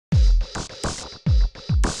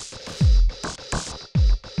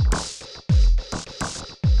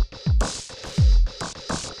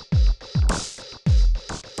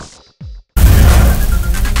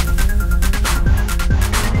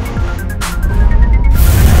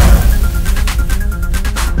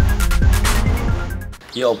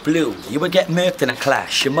Yo, Blue, you would get murked in a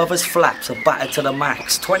clash. Your mother's flaps are battered to the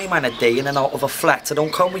max. 20 man a day in and out of a flat, so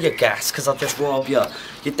don't come with your gas, cause I'll just rob you.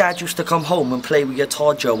 Your dad used to come home and play with your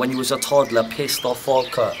toddler when you was a toddler, pissed off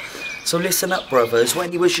vodka. So listen up, brothers,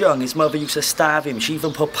 when he was young, his mother used to starve him. She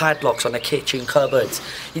even put padlocks on the kitchen cupboards.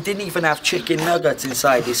 He didn't even have chicken nuggets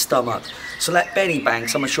inside his stomach. So like Benny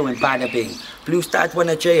Banks, I'ma show him Bannaby. Blue's dad went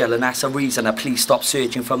to jail and that's the reason the police stopped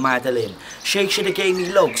searching for Madeline. Shay should have gave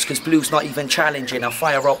me lugs cause Blue's not even challenging. I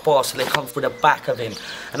fire up boss so they come through the back of him.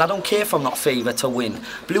 And I don't care if I'm not favoured to win.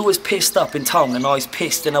 Blue was pissed up in town and I was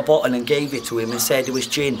pissed in a bottle and gave it to him and said it was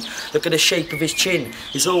gin. Look at the shape of his chin,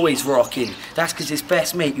 he's always rocking. That's cause his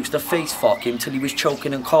best mate used to face fuck him till he was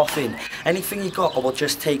choking and coughing. Anything he got I will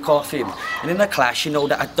just take off him. And in the clash you know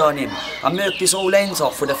that I done him. I murked his whole ends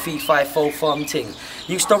off with a 3-5-4 thumb ting.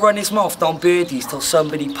 Used to run his mouth down birdies till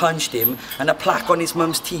somebody punched him, and the plaque on his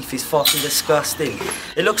mum's teeth is fucking disgusting.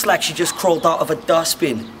 It looks like she just crawled out of a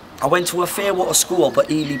dustbin. I went to a Fairwater school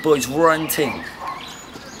but Ely boys run ting.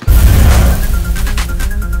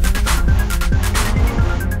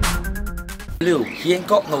 Blue, he ain't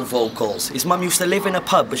got no vocals. His mum used to live in a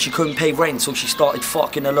pub but she couldn't pay rent so she started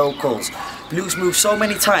fucking the locals. Blue's moved so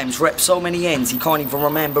many times, repped so many ends, he can't even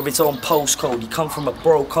remember his own postcode. He come from a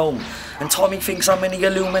broke home. And Tommy thinks I'm in the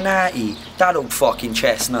Illuminati. That old fucking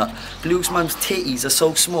chestnut. Blue's mum's titties are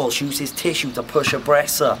so small she uses tissue to push her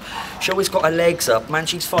breasts up. She always got her legs up, man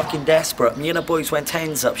she's fucking desperate. Me and the boys went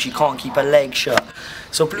tens up, she can't keep her legs shut.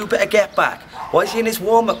 So Blue better get back. Why is he in his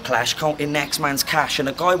warm-up clash counting next man's cash? And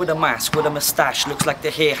a guy with a mask with a moustache looks like the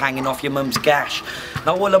hair hanging off your mum's gash.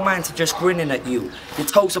 Now all the mans are just grinning at you. Your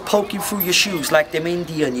toes are poking through your shoes like them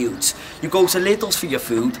Indian youths. You go to Lidl's for your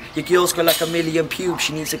food. Your girl's got like a million pubes,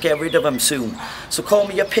 she needs to get rid of them soon. So call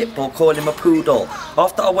me a pit bull, call him a poodle.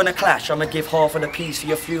 After I win a clash, I'ma give half of the piece for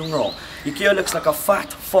your funeral. Your girl looks like a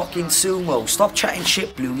fat fucking sumo. Stop chatting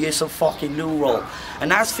shit, Blue, you're some fucking loo roll.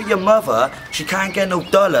 And as for your mother, she can't get no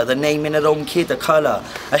duller than naming her own kid a colour.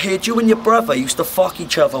 I heard you and your brother used to fuck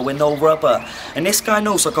each other with no rubber. And this guy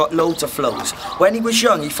knows I got loads of flows. When he was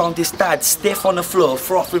young, he found his dad stiff on the floor,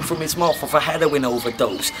 frothing from his mouth off a heroin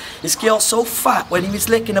overdose. His girl's so fat, when he was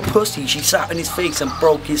licking a pussy, she sat in his face and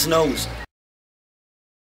broke his nose.